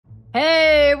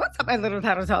Hey, what's up, my little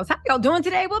tattletales? How y'all doing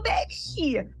today? Well, baby,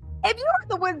 if you're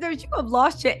the Windsors, you have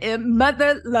lost your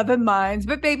mother-loving minds.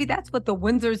 But baby, that's what the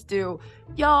Windsors do.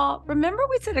 Y'all, remember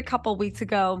we said a couple weeks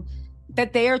ago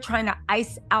that they are trying to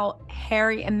ice out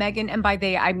Harry and Meghan, and by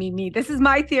they, I mean me. This is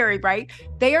my theory, right?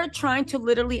 They are trying to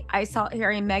literally ice out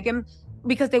Harry and Meghan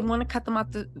because they want to cut them off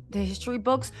the history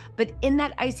books. But in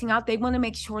that icing out, they want to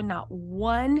make sure not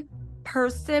one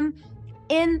person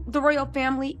in the royal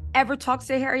family ever talks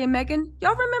to Harry and Meghan.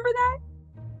 Y'all remember that?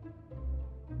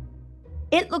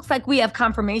 It looks like we have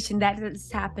confirmation that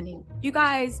it's happening. You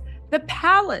guys, the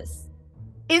palace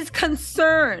is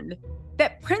concerned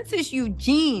that Princess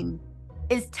Eugenie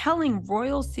is telling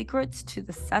royal secrets to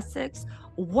the Sussex.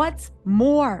 What's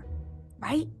more,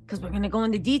 right? Because we're going to go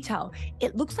into detail.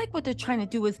 It looks like what they're trying to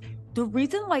do is the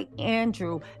reason why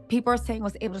Andrew, people are saying,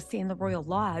 was able to stay in the royal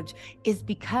lodge is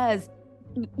because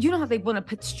you know how they want to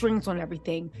put strings on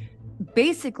everything.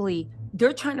 Basically,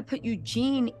 they're trying to put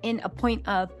Eugenie in a point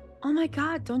of, oh my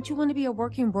God, don't you want to be a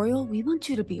working royal? We want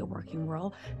you to be a working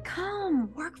royal.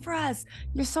 Come work for us.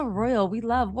 You're so royal. We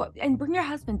love what, and bring your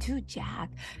husband too,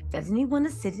 Jack. Doesn't he want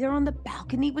to sit there on the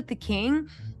balcony with the king?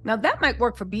 Now that might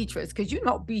work for Beatrice, because you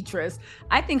know Beatrice,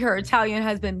 I think her Italian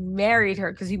husband married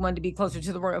her because he wanted to be closer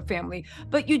to the royal family.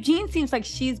 But Eugenie seems like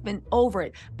she's been over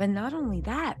it. But not only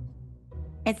that,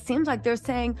 it seems like they're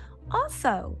saying,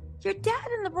 also, your dad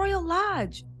in the royal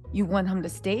lodge, you want him to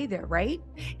stay there, right?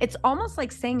 It's almost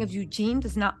like saying if Eugenie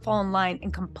does not fall in line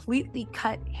and completely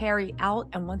cut Harry out,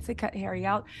 and once they cut Harry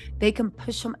out, they can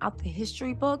push him out the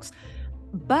history books.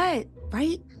 But,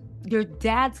 right, your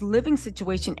dad's living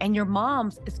situation and your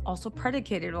mom's is also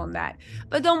predicated on that.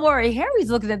 But don't worry,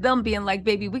 Harry's looking at them being like,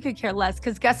 baby, we could care less,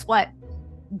 because guess what?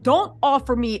 Don't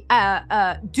offer me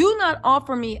do not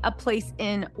offer me a place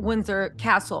in Windsor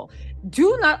Castle.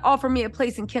 Do not offer me a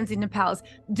place in Kensington Palace.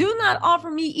 Do not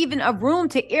offer me even a room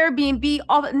to Airbnb.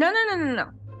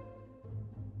 No.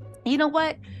 You know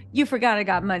what? You forgot I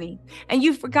got money, and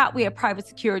you forgot we have private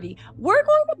security. We're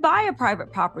going to buy a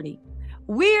private property.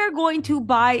 We're going to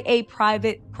buy a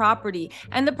private property.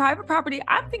 And the private property,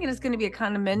 I'm thinking it's going to be a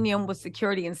condominium with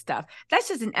security and stuff. That's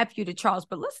just an FU to Charles.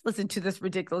 But let's listen to this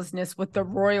ridiculousness with the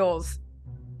royals.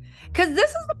 Because this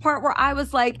is the part where I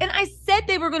was like, and I said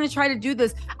they were going to try to do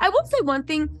this. I will say one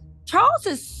thing. Charles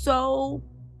is so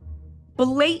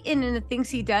blatant in the things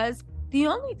he does. The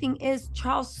only thing is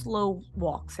Charles slow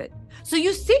walks it. So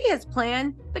you see his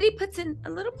plan, but he puts in a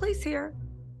little place here,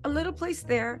 a little place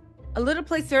there, a little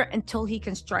place there until he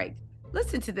can strike.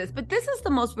 Listen to this, but this is the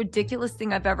most ridiculous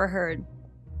thing I've ever heard.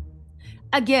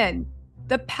 Again,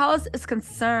 the palace is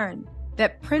concerned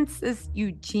that Princess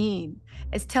Eugenie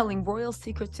is telling royal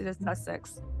secrets to the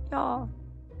Sussex. Y'all,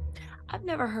 I've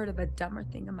never heard of a dumber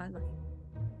thing in my life.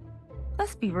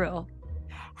 Let's be real.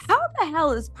 How the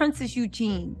hell is Princess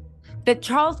Eugenie, that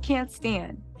Charles can't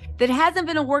stand, that hasn't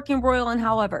been a working royal in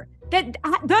however, that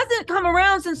doesn't come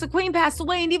around since the queen passed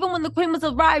away, and even when the queen was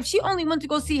alive, she only went to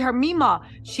go see her Mima.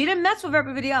 She didn't mess with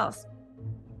everybody else.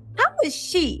 How is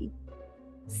she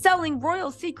selling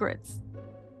royal secrets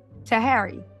to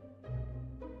Harry,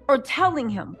 or telling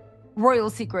him royal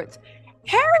secrets?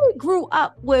 Harry grew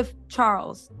up with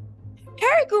Charles.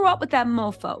 Harry grew up with that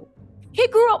mofo. He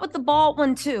grew up with the bald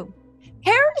one too.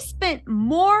 Harry spent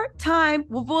more time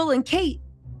with Will and Kate.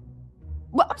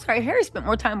 Well, I'm sorry, Harry spent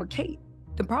more time with Kate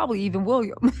than probably even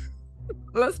William.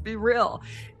 Let's be real.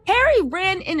 Harry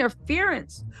ran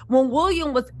interference when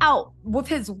William was out with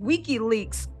his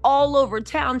WikiLeaks all over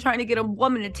town trying to get a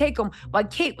woman to take him, while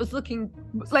Kate was looking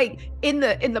like in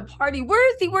the party.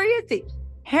 Where is he? Where is he?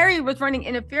 Harry was running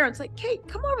interference like, Kate,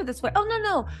 come over this way. Oh,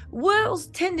 no. Will's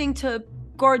tending to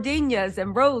gardenias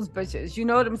and rose bushes. You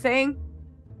know what I'm saying?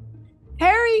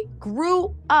 Harry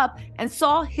grew up and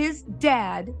saw his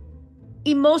dad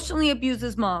emotionally abuse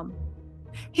his mom.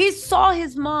 He saw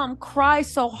his mom cry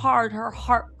so hard her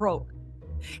heart broke.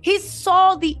 He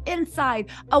saw the inside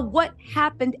of what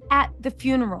happened at the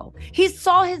funeral. He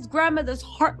saw his grandmother's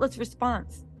heartless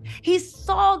response. He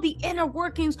saw the inner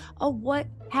workings of what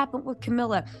happened with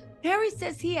Camilla. Harry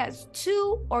says he has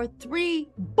 2 or 3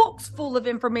 books full of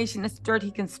information that's dirt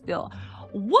he can spill.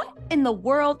 What in the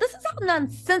world? This is how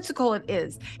nonsensical it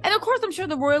is. And of course, I'm sure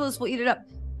the royalists will eat it up.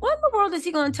 What in the world is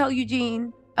he going to tell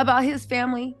Eugenie about his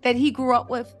family that he grew up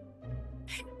with?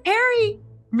 Harry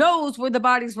knows where the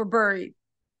bodies were buried.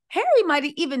 Harry might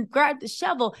have even grabbed the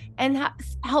shovel and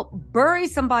helped bury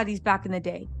some bodies back in the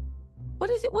day. What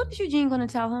is Eugenie going to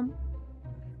tell him?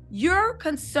 You're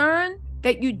concerned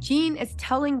that Eugenie is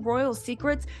telling royal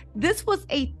secrets? This was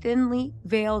a thinly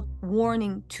veiled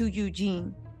warning to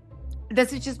Eugenie.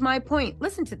 This is just my point.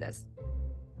 Listen to this.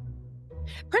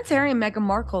 Prince Harry and Meghan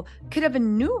Markle could have a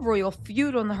new royal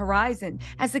feud on the horizon,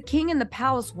 as the king and the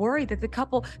palace worried that the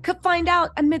couple could find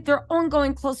out amid their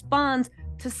ongoing close bonds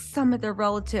to some of their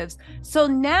relatives. So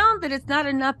now that it's not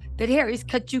enough that Harry's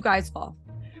cut you guys off.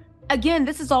 Again,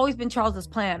 this has always been Charles's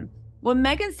plan. When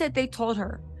Meghan said they told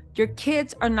her, your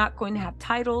kids are not going to have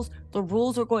titles, the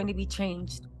rules are going to be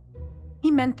changed,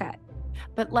 he meant that.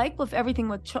 But like with everything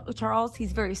with Charles,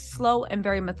 he's very slow and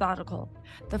very methodical.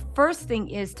 The first thing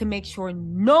is to make sure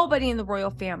nobody in the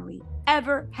royal family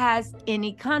ever has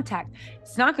any contact.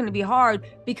 It's not going to be hard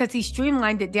because he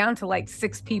streamlined it down to like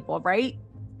 6 people, right?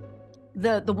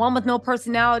 The one with no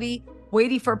personality,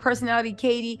 waiting for a personality,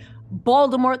 Katie.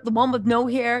 Voldemort, the one with no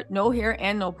hair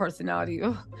and no personality,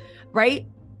 ugh, right?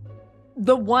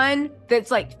 The one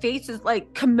that's like faces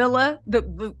like Camilla,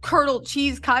 the curdled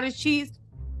cheese, cottage cheese,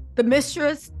 the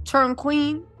mistress turned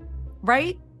queen,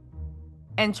 right?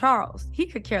 And Charles, he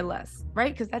could care less,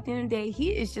 right? Because at the end of the day,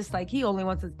 he is just like, he only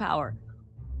wants his power.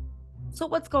 So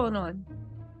what's going on,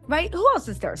 right? Who else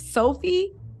is there?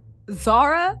 Sophie,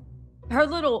 Zara, her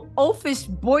little oafish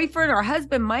boyfriend or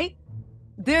husband, Mike.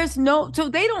 So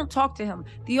they don't talk to him.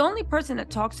 The only person that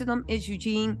talks to them is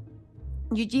Eugene.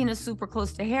 Eugene is super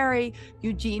close to Harry.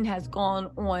 Eugene has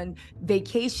gone on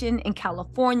vacation in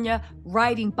California,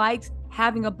 riding bikes,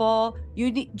 having a ball.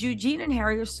 Eugene and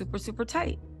Harry are super, super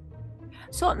tight.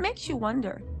 So it makes you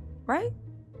wonder, right?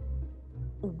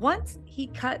 Once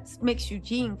he makes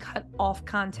Eugene cut off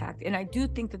contact, and I do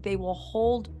think that they will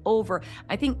hold over.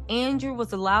 I think Andrew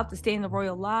was allowed to stay in the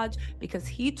Royal Lodge because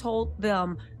he told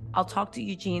them, I'll talk to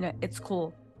Eugenia, it's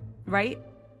cool, right?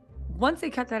 Once they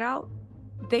cut that out,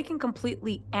 they can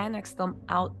completely annex them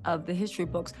out of the history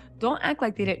books. Don't act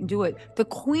like they didn't do it. The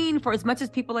queen, for as much as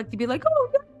people like to be like,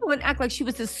 oh, no, and act like she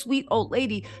was this sweet old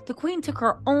lady, the queen took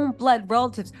her own blood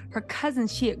relatives, her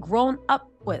cousins she had grown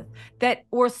up with, that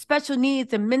were special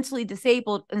needs and mentally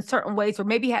disabled in certain ways, or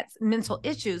maybe had mental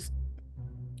issues,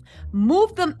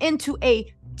 moved them into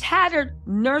a tattered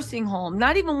nursing home,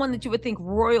 not even one that you would think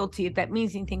royalty, if that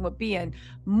means anything, would be in,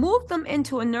 moved them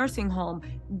into a nursing home.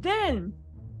 Then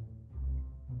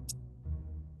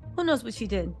who knows what she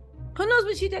did? Who knows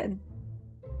what she did?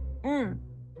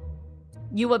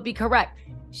 You would be correct.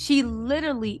 She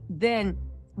literally then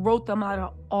wrote them out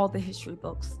of all the history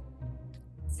books,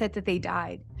 said that they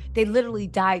died. They literally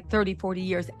died 30, 40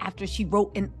 years after she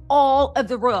wrote in all of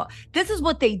the royal. This is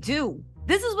what they do.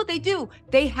 This is what they do.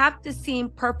 They have to seem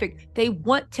perfect. They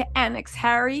want to annex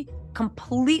Harry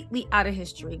completely out of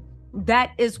history.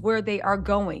 That is where they are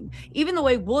going. Even the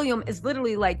way William is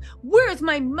literally like, where's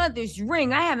my mother's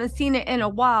ring? I haven't seen it in a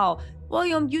while.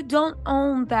 William, you don't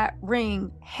own that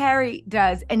ring. Harry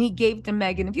does. And he gave it to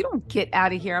Meghan. If you don't get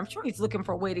out of here, I'm sure he's looking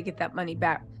for a way to get that money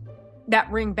back, that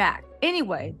ring back.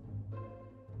 Anyway,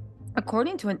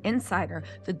 according to an insider,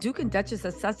 the Duke and Duchess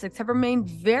of Sussex have remained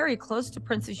very close to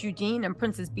Princess Eugenie and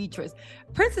Princess Beatrice.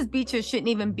 Princess Beatrice shouldn't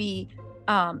even be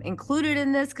included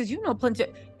in this, because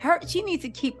she needs to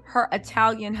keep her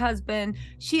Italian husband.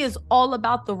 She is all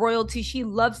about the royalty. She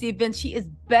loves the event. She is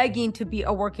begging to be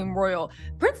a working royal.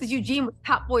 Princess Eugenie was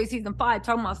Top Boy season 5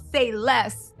 talking about say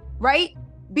less, right?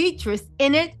 Beatrice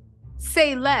in it,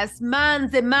 say less.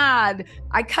 Man's a mad.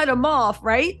 I cut him off,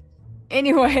 right?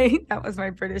 Anyway, that was my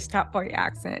British Top Boy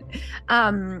accent.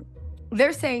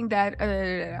 They're saying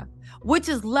that, which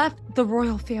has left the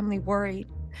royal family worried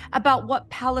about what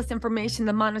palace information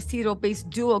the Montecito-based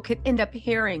duo could end up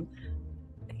hearing.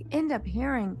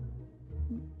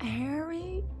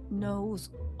 Harry knows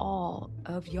all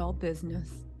of y'all business.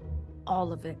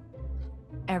 All of it.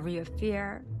 Every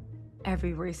affair,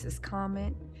 every racist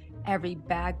comment, every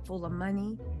bag full of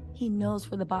money. He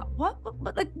knows where the what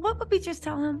would Beatrice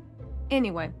tell him?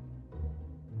 Anyway,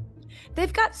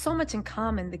 they've got so much in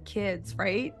common, the kids,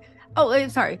 right? Oh, I'm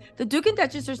sorry. The Duke and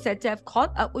Duchess are said to have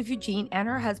caught up with Eugene and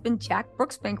her husband, Jack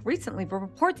Brooksbank, recently, with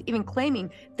reports even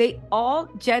claiming they all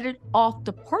jetted off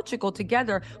to Portugal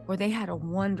together, where they had a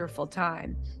wonderful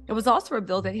time. It was also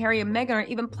revealed that Harry and Meghan are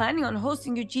even planning on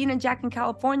hosting Eugene and Jack in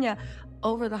California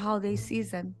over the holiday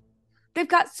season. They've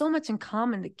got so much in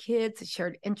common, the kids, a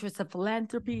shared interest of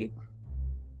philanthropy.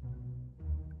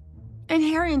 And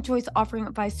Harry enjoys offering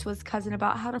advice to his cousin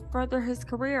about how to further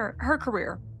her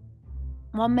career.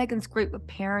 While Meghan's great with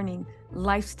parenting,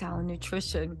 lifestyle, and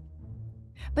nutrition.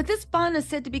 But this bond is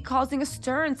said to be causing a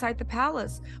stir inside the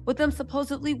palace, with them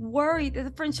supposedly worried that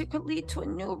the friendship could lead to a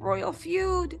new royal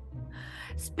feud.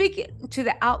 Speaking to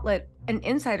the outlet, an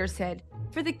insider said,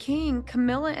 for the king,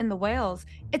 Camilla, and the Wales,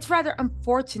 it's rather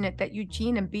unfortunate that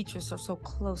Eugene and Beatrice are so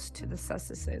close to the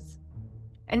Sussexes.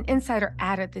 An insider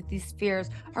added that these fears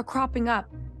are cropping up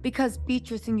because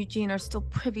Beatrice and Eugene are still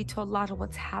privy to a lot of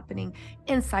what's happening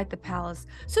inside the palace.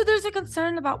 So there's a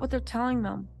concern about what they're telling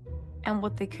them and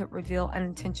what they could reveal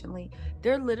unintentionally.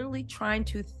 They're literally trying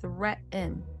to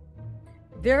threaten.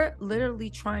 They're literally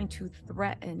trying to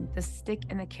threaten the stick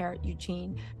and the carrot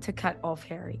Eugene to cut off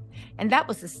Harry. And that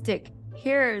was the stick.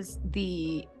 Here's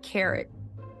the carrot.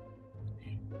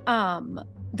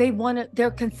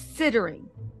 They're considering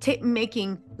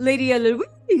making Lady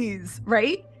Eloise,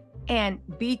 right? And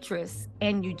Beatrice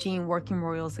and Eugene working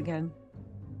royals again.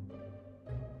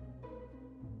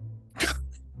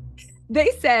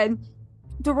 They said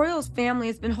the royals family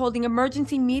has been holding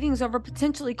emergency meetings over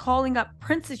potentially calling up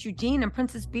Princess Eugenie and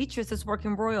Princess Beatrice as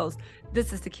working royals.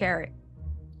 This is the carrot.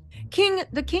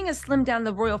 The king has slimmed down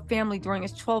the royal family during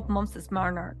his 12 months as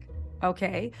monarch.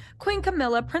 Okay. Queen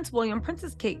Camilla, Prince William,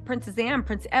 Princess Kate, Princess Anne,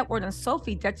 Prince Edward, and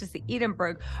Sophie, Duchess of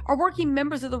Edinburgh, are working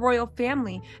members of the royal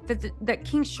family that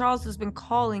King Charles has been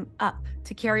calling up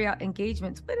to carry out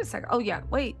engagements. Wait a second. Oh, yeah.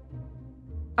 Wait.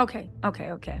 Okay.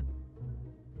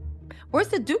 Where's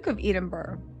the Duke of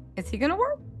Edinburgh? Is he going to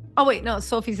work? Oh, wait, no,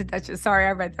 Sophie's a Duchess. Sorry,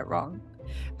 I read that wrong.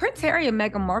 Prince Harry and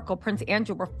Meghan Markle, Prince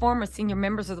Andrew were former senior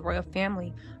members of the royal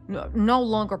family, no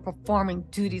longer performing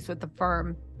duties with the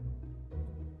firm.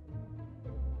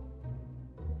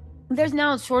 There's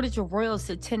now a shortage of royals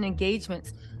to attend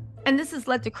engagements, and this has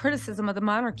led to criticism of the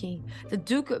monarchy. The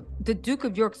Duke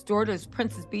of York's daughters,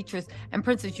 Princess Beatrice and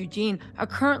Princess Eugenie, are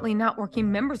currently not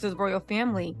working members of the royal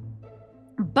family.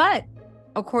 But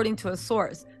according to a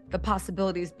source, the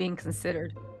possibility is being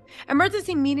considered.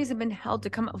 Emergency meetings have been held to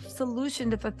come up with a solution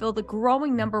to fulfill the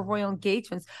growing number of royal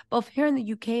engagements, both here in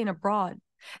the UK and abroad.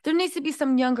 There needs to be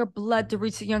some younger blood to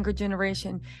reach the younger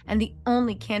generation, and the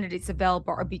only candidates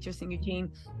available are Beatrice and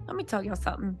Eugenie. Let me tell y'all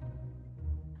something.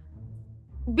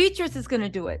 Beatrice is going to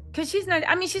do it, because she's not,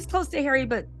 I mean, she's close to Harry,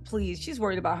 but please, she's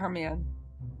worried about her man.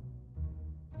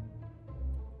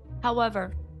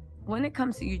 However, when it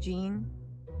comes to Eugenie,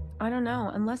 I don't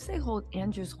know. Unless they hold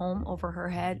Andrew's home over her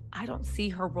head, I don't see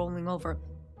her rolling over,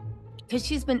 because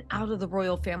she's been out of the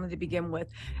royal family to begin with.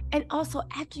 And also,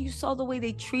 after you saw the way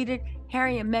they treated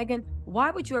Harry and Meghan,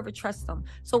 why would you ever trust them?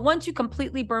 So once you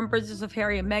completely burn bridges with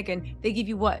Harry and Meghan, they give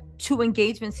you what, 2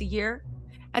 engagements a year?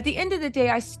 At the end of the day,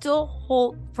 I still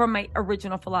hold from my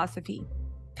original philosophy.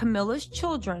 Camilla's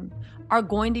children are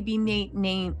going to be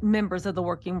named members of the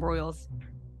working royals.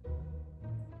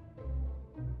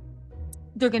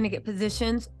 They're going to get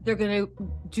positions. They're going to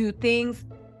do things.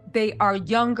 They are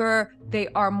younger. They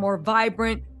are more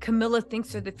vibrant. Camilla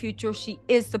thinks they're the future. She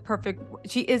is the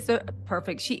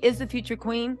future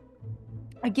queen.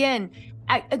 Again,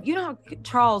 you know how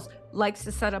Charles likes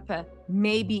to set up a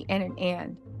maybe and an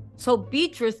and. So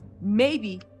Beatrice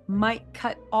maybe might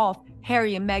cut off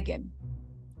Harry and Meghan.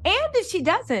 And if she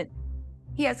doesn't,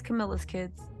 he has Camilla's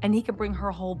kids, and he can bring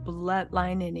her whole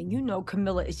bloodline in. And you know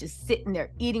Camilla is just sitting there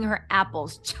eating her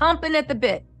apples, chomping at the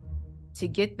bit to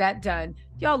get that done.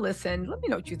 Y'all listen, let me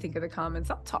know what you think in the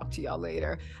comments. I'll talk to y'all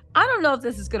later. I don't know if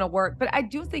this is going to work, but I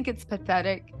do think it's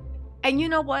pathetic. And you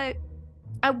know what?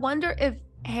 I wonder if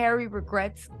Harry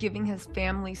regrets giving his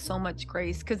family so much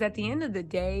grace, because at the end of the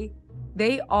day,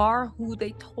 they are who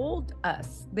they told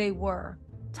us they were.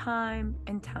 Time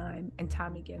and time and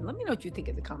time again. Let me know what you think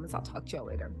in the comments. I'll talk to y'all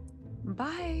later.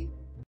 Bye.